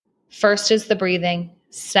First is the breathing.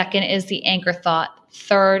 Second is the anchor thought.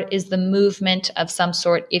 Third is the movement of some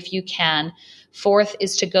sort, if you can. Fourth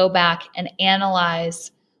is to go back and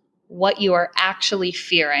analyze what you are actually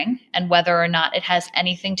fearing and whether or not it has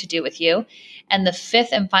anything to do with you. And the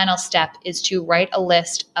fifth and final step is to write a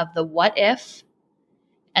list of the what if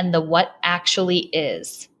and the what actually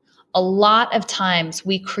is. A lot of times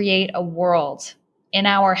we create a world in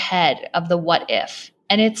our head of the what if,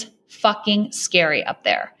 and it's fucking scary up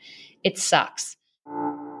there. It sucks.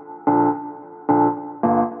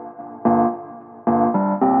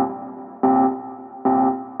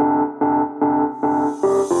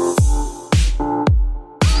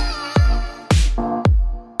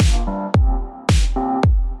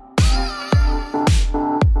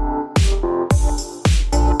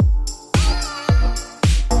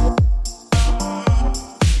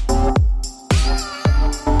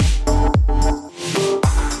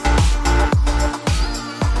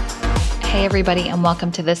 Hey everybody, and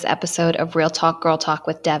welcome to this episode of Real Talk Girl Talk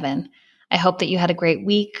with Devin. I hope that you had a great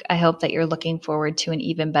week. I hope that you're looking forward to an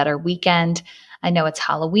even better weekend. I know it's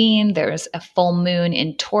Halloween. There's a full moon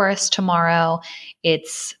in Taurus tomorrow.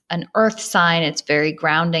 It's an earth sign. It's very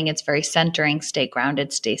grounding. It's very centering. Stay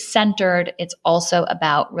grounded, stay centered. It's also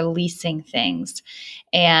about releasing things.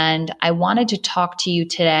 And I wanted to talk to you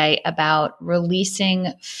today about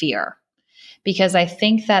releasing fear, because I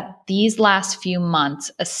think that these last few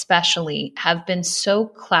months especially have been so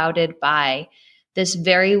clouded by this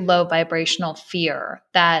very low vibrational fear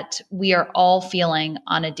that we are all feeling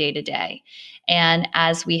on a day-to-day. And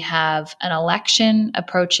as we have an election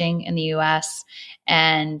approaching in the US,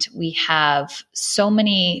 and we have so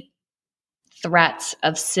many threats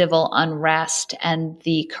of civil unrest and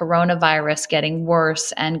the coronavirus getting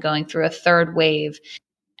worse and going through a third wave,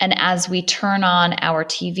 and as we turn on our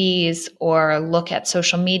TVs or look at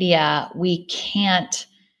social media, we can't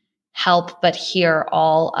help but hear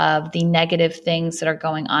all of the negative things that are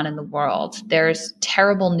going on in the world. There's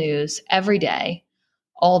terrible news every day,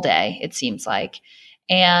 all day, it seems like.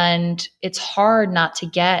 And it's hard not to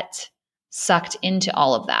get sucked into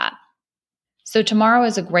all of that. So tomorrow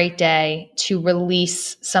is a great day to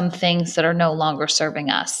release some things that are no longer serving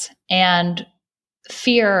us. And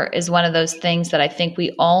fear is one of those things that I think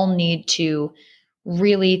we all need to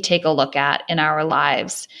really take a look at in our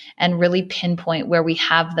lives and really pinpoint where we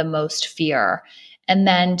have the most fear, and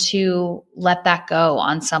then to let that go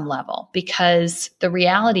on some level. Because the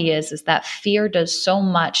reality is that fear does so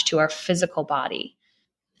much to our physical body.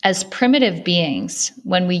 As primitive beings,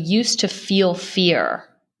 when we used to feel fear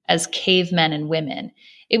as cavemen and women,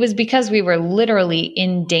 it was because we were literally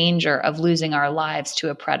in danger of losing our lives to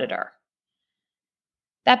a predator.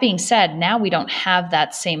 That being said, now we don't have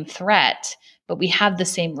that same threat, but we have the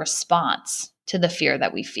same response to the fear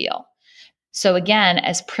that we feel. So again,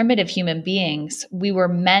 as primitive human beings, we were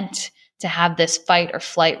meant to have this fight or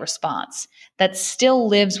flight response that still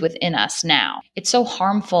lives within us now. It's so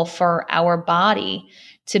harmful for our body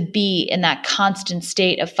to be in that constant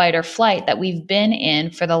state of fight or flight that we've been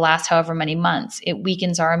in for the last however many months. It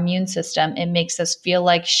weakens our immune system. It makes us feel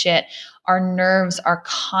like shit. Our nerves are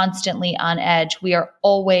constantly on edge. We are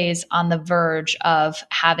always on the verge of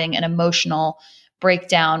having an emotional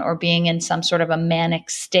breakdown or being in some sort of a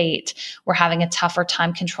manic state. We're having a tougher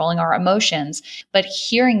time controlling our emotions. But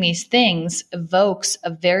hearing these things evokes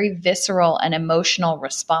a very visceral and emotional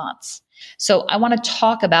response. So I want to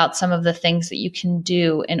talk about some of the things that you can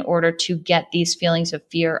do in order to get these feelings of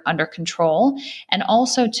fear under control, and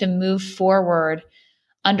also to move forward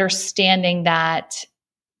understanding that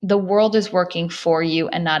the world is working for you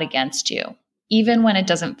and not against you, even when it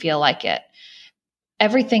doesn't feel like it.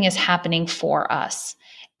 Everything is happening for us.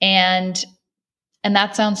 And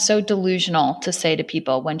that sounds so delusional to say to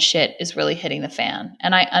people when shit is really hitting the fan.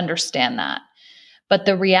 And I understand that. But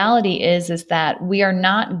the reality is that we are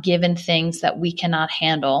not given things that we cannot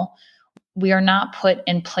handle. We are not put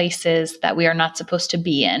in places that we are not supposed to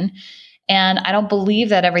be in. And I don't believe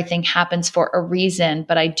that everything happens for a reason,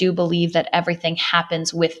 but I do believe that everything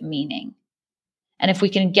happens with meaning. And if we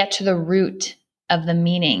can get to the root of the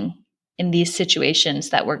meaning in these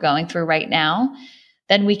situations that we're going through right now,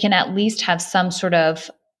 then we can at least have some sort of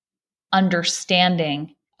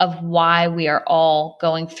understanding of why we are all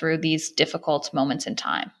going through these difficult moments in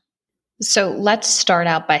time. So let's start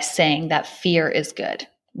out by saying that fear is good.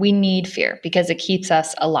 We need fear because it keeps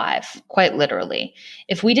us alive, quite literally.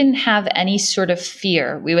 If we didn't have any sort of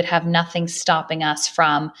fear, we would have nothing stopping us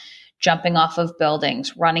from jumping off of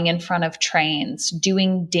buildings, running in front of trains,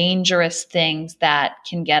 doing dangerous things that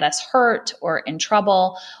can get us hurt or in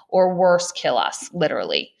trouble, or worse, kill us,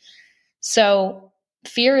 literally. So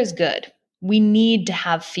fear is good. We need to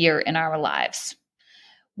have fear in our lives.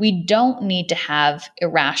 We don't need to have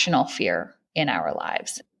irrational fear in our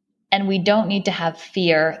lives. And we don't need to have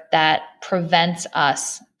fear that prevents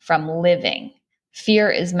us from living. Fear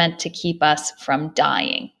is meant to keep us from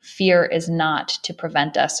dying. Fear is not to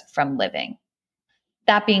prevent us from living.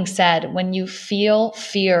 That being said, when you feel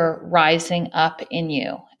fear rising up in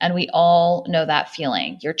you, and we all know that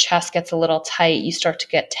feeling, your chest gets a little tight, you start to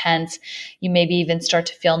get tense, you maybe even start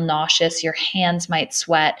to feel nauseous, your hands might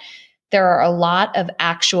sweat. There are a lot of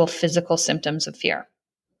actual physical symptoms of fear.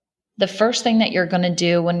 The first thing that you're going to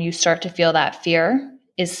do when you start to feel that fear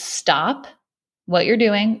is stop what you're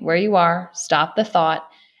doing, where you are, stop the thought,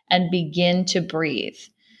 and begin to breathe.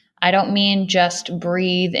 I don't mean just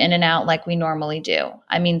breathe in and out like we normally do.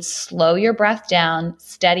 I mean, slow your breath down,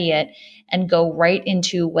 steady it, and go right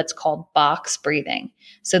into what's called box breathing.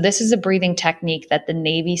 So this is a breathing technique that the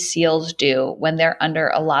Navy SEALs do when they're under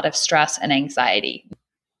a lot of stress and anxiety,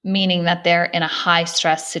 meaning that they're in a high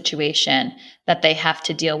stress situation that they have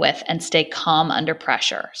to deal with and stay calm under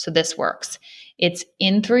pressure. So this works. It's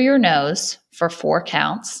in through your nose for 4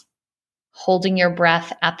 counts, holding your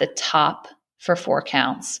breath at the top for 4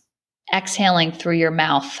 counts, exhaling through your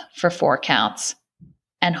mouth for 4 counts,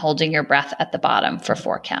 and holding your breath at the bottom for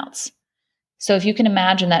 4 counts. So if you can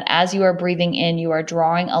imagine that as you are breathing in, you are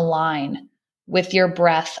drawing a line with your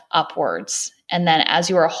breath upwards. And then as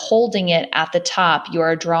you are holding it at the top, you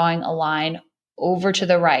are drawing a line over to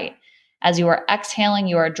the right. As you are exhaling,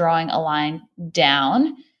 you are drawing a line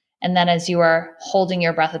down. And then as you are holding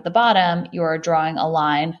your breath at the bottom, you are drawing a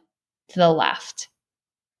line to the left.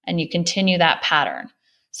 And you continue that pattern.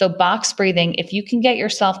 So box breathing, if you can get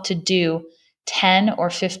yourself to do 10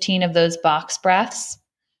 or 15 of those box breaths,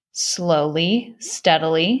 slowly,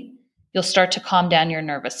 steadily, you'll start to calm down your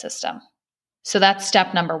nervous system. So that's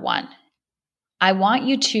step number 1. I want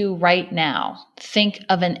you to right now think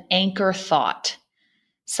of an anchor thought,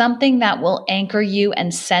 something that will anchor you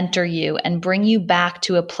and center you and bring you back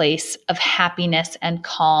to a place of happiness and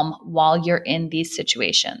calm while you're in these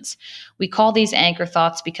situations. We call these anchor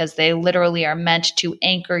thoughts because they literally are meant to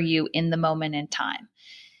anchor you in the moment in time.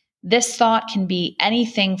 This thought can be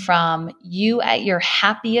anything from you at your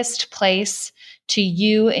happiest place to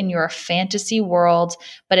you in your fantasy world,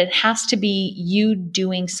 but it has to be you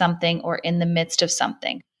doing something or in the midst of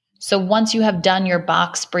something. So once you have done your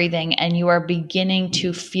box breathing and you are beginning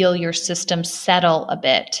to feel your system settle a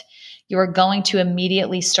bit, you are going to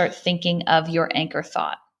immediately start thinking of your anchor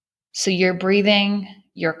thought. So you're breathing,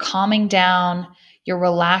 you're calming down, you're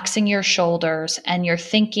relaxing your shoulders, and you're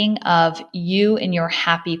thinking of you in your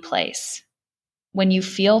happy place. When you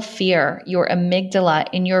feel fear, your amygdala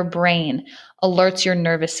in your brain alerts your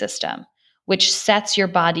nervous system, which sets your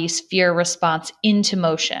body's fear response into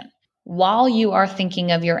motion. While you are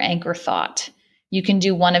thinking of your anchor thought, you can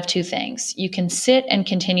do one of 2 things. You can sit and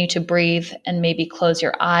continue to breathe and maybe close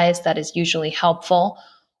your eyes. That is usually helpful.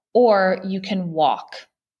 Or you can walk.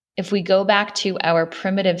 If we go back to our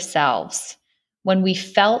primitive selves, when we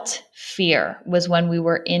felt fear was when we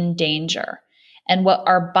were in danger. And what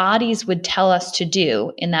our bodies would tell us to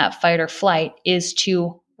do in that fight or flight is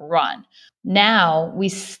to run. Now we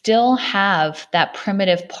still have that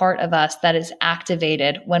primitive part of us that is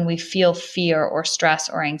activated when we feel fear or stress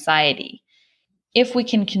or anxiety. If we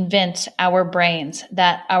can convince our brains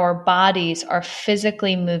that our bodies are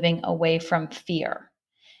physically moving away from fear,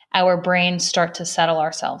 our brains start to settle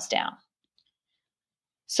ourselves down.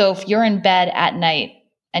 So if you're in bed at night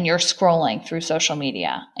and you're scrolling through social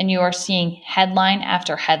media and you are seeing headline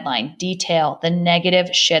after headline detail the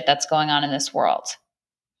negative shit that's going on in this world,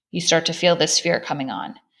 you start to feel this fear coming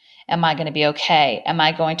on. Am I going to be okay? Am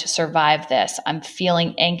I going to survive this? I'm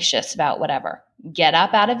feeling anxious about whatever. Get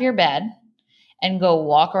up out of your bed and go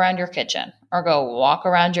walk around your kitchen or go walk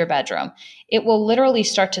around your bedroom. It will literally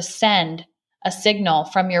start to send a signal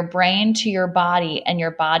from your brain to your body and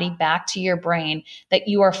your body back to your brain that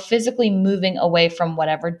you are physically moving away from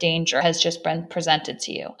whatever danger has just been presented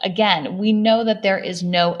to you. Again, we know that there is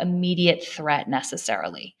no immediate threat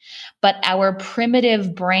necessarily, but our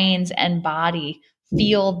primitive brains and body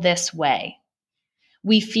feel this way.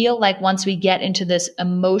 We feel like once we get into this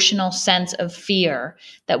emotional sense of fear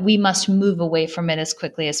that we must move away from it as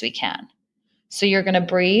quickly as we can. So you're going to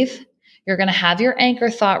breathe, you're going to have your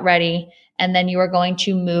anchor thought ready, and then you are going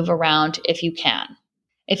to move around if you can.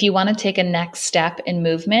 If you want to take a next step in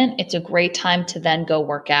movement, it's a great time to then go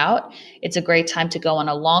work out. It's a great time to go on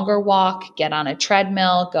a longer walk, get on a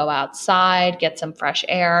treadmill, go outside, get some fresh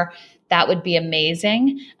air. that would be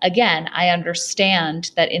amazing. Again, I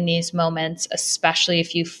understand that in these moments, especially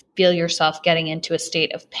if you feel yourself getting into a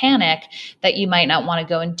state of panic, that you might not want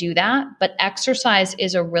to go and do that. But exercise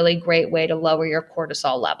is a really great way to lower your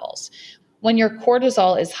cortisol levels. When your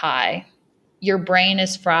cortisol is high, your brain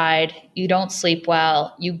is fried, you don't sleep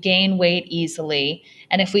well, you gain weight easily.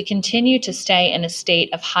 And if we continue to stay in a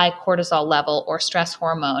state of high cortisol level or stress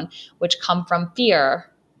hormone, which come from fear,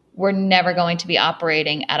 we're never going to be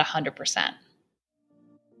operating at 100%.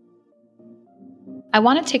 I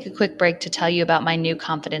want to take a quick break to tell you about my new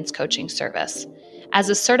confidence coaching service. As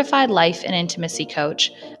a certified life and intimacy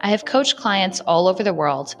coach, I have coached clients all over the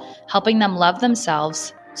world, helping them love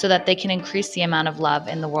themselves so that they can increase the amount of love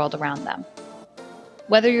in the world around them.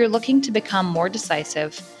 Whether you're looking to become more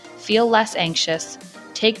decisive, feel less anxious,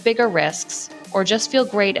 take bigger risks, or just feel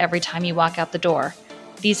great every time you walk out the door,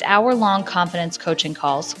 these hour-long confidence coaching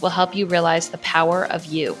calls will help you realize the power of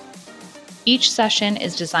you. Each session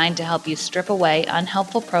is designed to help you strip away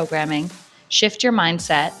unhelpful programming, shift your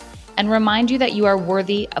mindset, and remind you that you are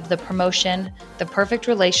worthy of the promotion, the perfect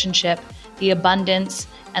relationship, the abundance,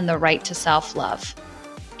 and the right to self-love.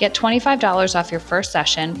 Get $25 off your first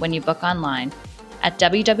session when you book online at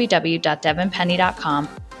www.devonpenny.com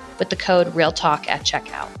with the code REALTALK at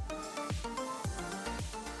checkout.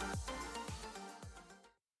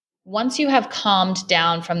 Once you have calmed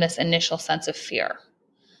down from this initial sense of fear,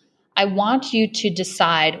 I want you to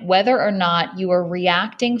decide whether or not you are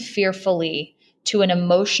reacting fearfully to an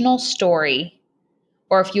emotional story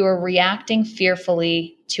or if you are reacting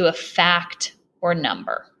fearfully to a fact or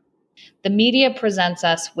number. The media presents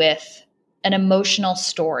us with an emotional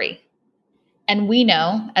story. And we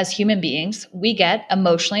know, as human beings, we get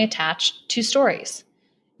emotionally attached to stories.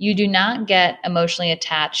 You do not get emotionally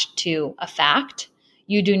attached to a fact.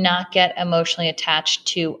 You do not get emotionally attached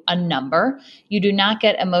to a number. You do not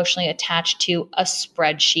get emotionally attached to a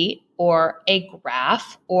spreadsheet or a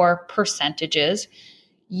graph or percentages.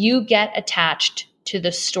 You get attached to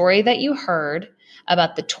the story that you heard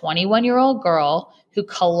about the 21-year-old girl who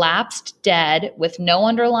collapsed dead with no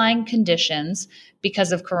underlying conditions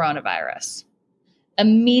because of coronavirus.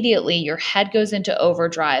 Immediately, your head goes into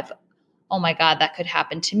overdrive. Oh my God, that could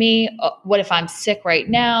happen to me. What if I'm sick right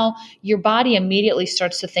now? Your body immediately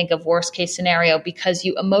starts to think of worst case scenario because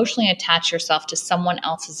you emotionally attach yourself to someone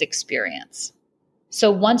else's experience. So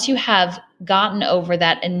once you have gotten over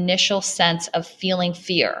that initial sense of feeling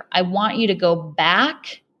fear, I want you to go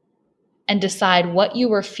back and decide what you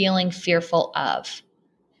were feeling fearful of.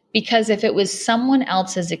 Because if it was someone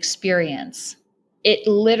else's experience, it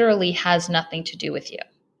literally has nothing to do with you.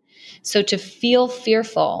 So to feel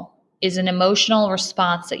fearful is an emotional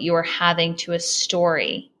response that you are having to a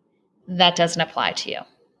story that doesn't apply to you.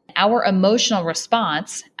 Our emotional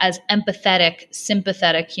response as empathetic,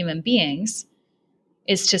 sympathetic human beings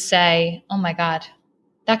is to say, oh my God,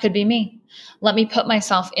 that could be me. Let me put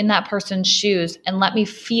myself in that person's shoes and let me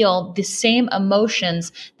feel the same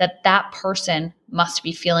emotions that that person must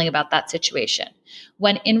be feeling about that situation.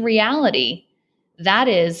 When in reality, that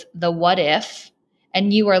is the what if,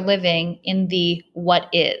 and you are living in the what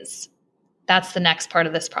is. That's the next part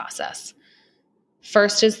of this process.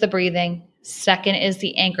 First is the breathing. Second is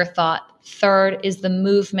the anchor thought. Third is the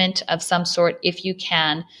movement of some sort if you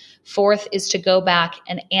can. Fourth is to go back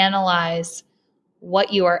and analyze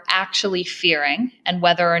what you are actually fearing and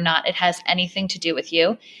whether or not it has anything to do with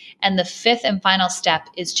you. And the fifth and final step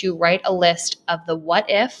is to write a list of the what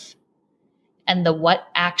if and the what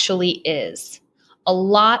actually is. A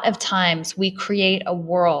lot of times we create a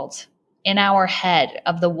world in our head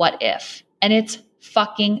of the what if, and it's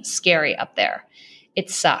fucking scary up there.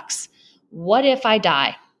 It sucks. What if I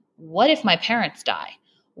die? What if my parents die?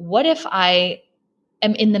 What if I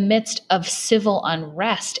am in the midst of civil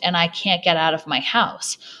unrest and I can't get out of my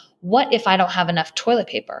house? What if I don't have enough toilet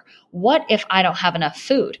paper? What if I don't have enough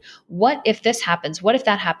food? What if this happens? What if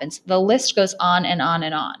that happens? The list goes on and on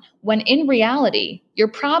and on. When in reality, you're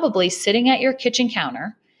probably sitting at your kitchen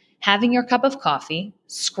counter, having your cup of coffee,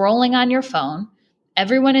 scrolling on your phone.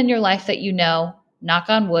 Everyone in your life that you know, knock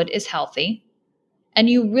on wood, is healthy.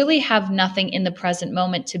 And you really have nothing in the present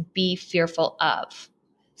moment to be fearful of.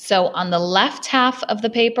 So on the left half of the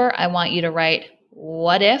paper, I want you to write,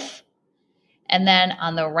 what if? And then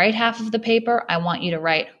on the right half of the paper, I want you to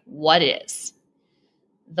write, what is?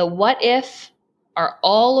 The what if are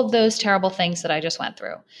all of those terrible things that I just went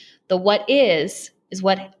through. The what is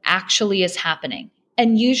what actually is happening.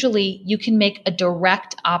 And usually you can make a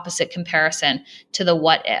direct opposite comparison to the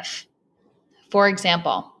what if. For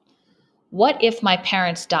example, what if my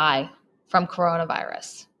parents die from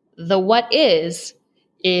coronavirus? The what is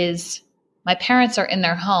my parents are in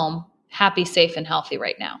their home happy, safe, and healthy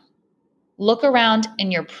right now. Look around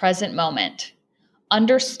in your present moment.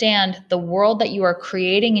 Understand the world that you are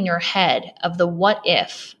creating in your head of the what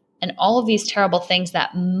if and all of these terrible things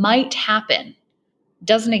that might happen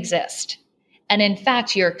doesn't exist. And in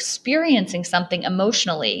fact, you're experiencing something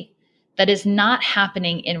emotionally that is not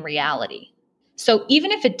happening in reality. So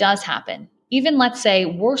even if it does happen, even let's say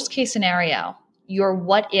worst case scenario, your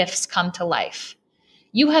what ifs come to life.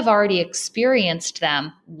 You have already experienced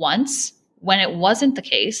them once when it wasn't the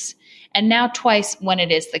case, and now twice when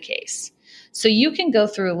it is the case. So you can go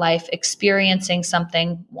through life experiencing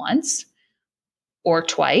something once or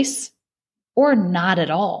twice or not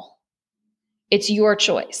at all. It's your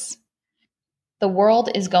choice. The world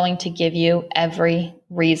is going to give you every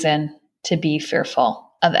reason to be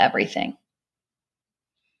fearful of everything.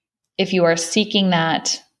 If you are seeking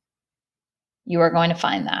that, you are going to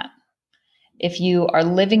find that. If you are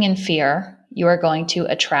living in fear, you are going to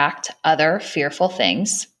attract other fearful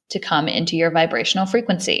things to come into your vibrational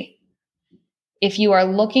frequency. If you are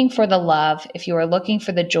looking for the love, if you are looking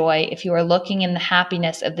for the joy, if you are looking in the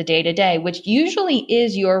happiness of the day-to-day, which usually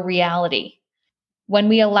is your reality, when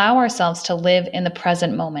we allow ourselves to live in the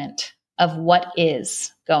present moment of what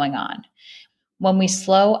is going on, when we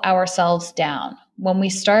slow ourselves down, when we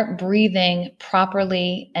start breathing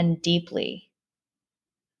properly and deeply,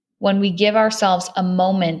 when we give ourselves a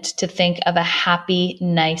moment to think of a happy,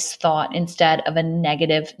 nice thought instead of a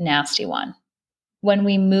negative, nasty one, when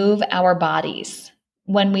we move our bodies,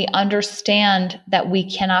 when we understand that we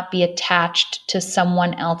cannot be attached to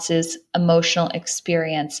someone else's emotional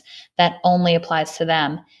experience that only applies to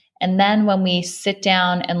them. And then when we sit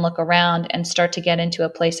down and look around and start to get into a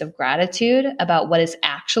place of gratitude about what is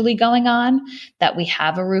actually going on, that we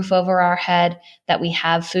have a roof over our head, that we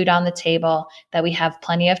have food on the table, that we have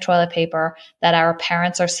plenty of toilet paper, that our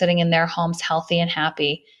parents are sitting in their homes healthy and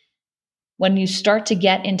happy. When you start to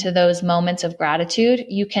get into those moments of gratitude,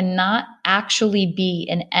 you cannot actually be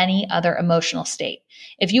in any other emotional state.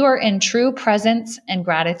 If you are in true presence and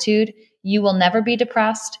gratitude, you will never be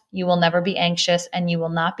depressed, you will never be anxious, and you will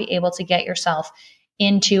not be able to get yourself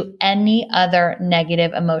into any other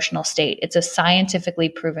negative emotional state. It's a scientifically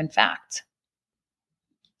proven fact.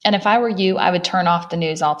 And if I were you, I would turn off the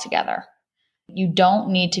news altogether. You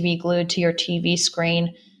don't need to be glued to your TV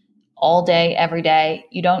screen all day, every day.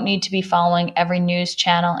 You don't need to be following every news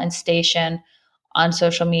channel and station on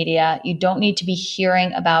social media. You don't need to be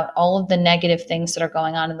hearing about all of the negative things that are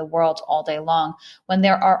going on in the world all day long when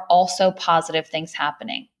there are also positive things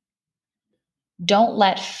happening. Don't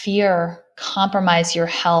let fear compromise your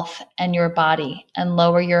health and your body and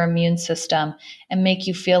lower your immune system and make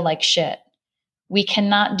you feel like shit. We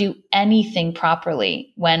cannot do anything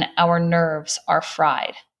properly when our nerves are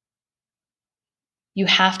fried. You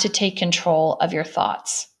have to take control of your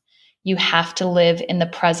thoughts. You have to live in the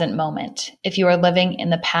present moment. If you are living in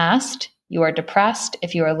the past, you are depressed.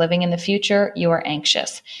 If you are living in the future, you are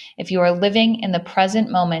anxious. If you are living in the present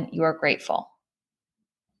moment, you are grateful.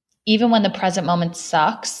 Even when the present moment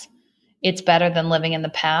sucks, it's better than living in the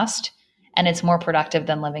past, and it's more productive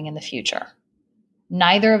than living in the future.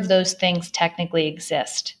 Neither of those things technically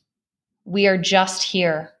exist. We are just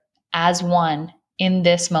here as one in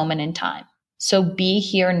this moment in time. So be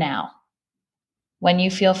here now. When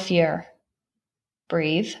you feel fear,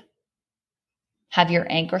 breathe. Have your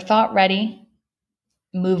anchor thought ready.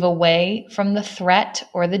 Move away from the threat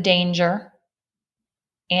or the danger.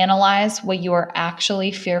 Analyze what you are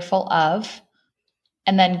actually fearful of,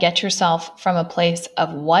 and then get yourself from a place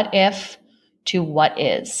of what if to what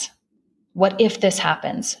is. What if this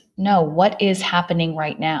happens? No, what is happening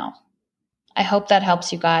right now? I hope that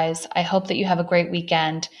helps you guys. I hope that you have a great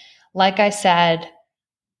weekend. Like I said,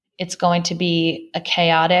 it's going to be a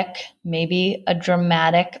chaotic, maybe a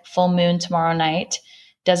dramatic full moon tomorrow night.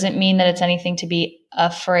 Doesn't mean that it's anything to be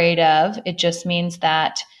afraid of. It just means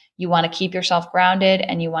that you want to keep yourself grounded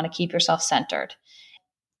and you want to keep yourself centered.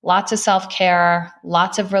 Lots of self-care,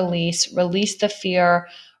 lots of release the fear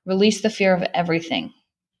of everything.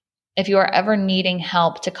 If you are ever needing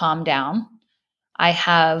help to calm down, I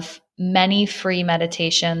have many free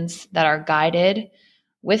meditations that are guided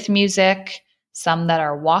with music, some that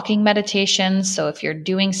are walking meditations. So if you're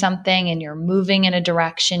doing something and you're moving in a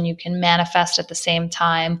direction, you can manifest at the same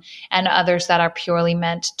time, and others that are purely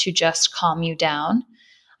meant to just calm you down.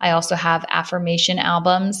 I also have affirmation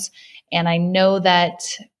albums, and I know that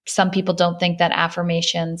some people don't think that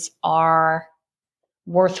affirmations are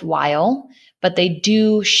worthwhile, but they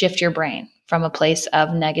do shift your brain from a place of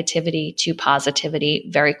negativity to positivity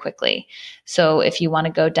very quickly. So if you want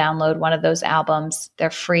to go download one of those albums, they're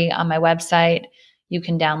free on my website. You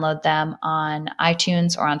can download them on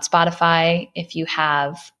iTunes or on Spotify. If you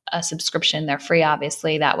have a subscription, they're free,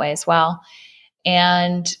 obviously, that way as well.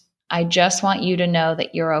 And I just want you to know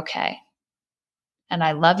that you're okay. And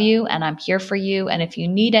I love you and I'm here for you. And if you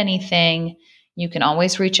need anything, you can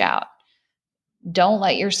always reach out. Don't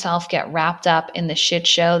let yourself get wrapped up in the shit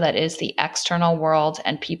show that is the external world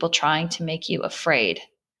and people trying to make you afraid.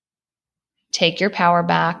 Take your power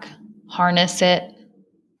back, harness it,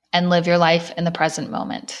 and live your life in the present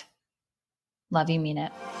moment. Love you, mean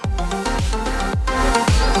it.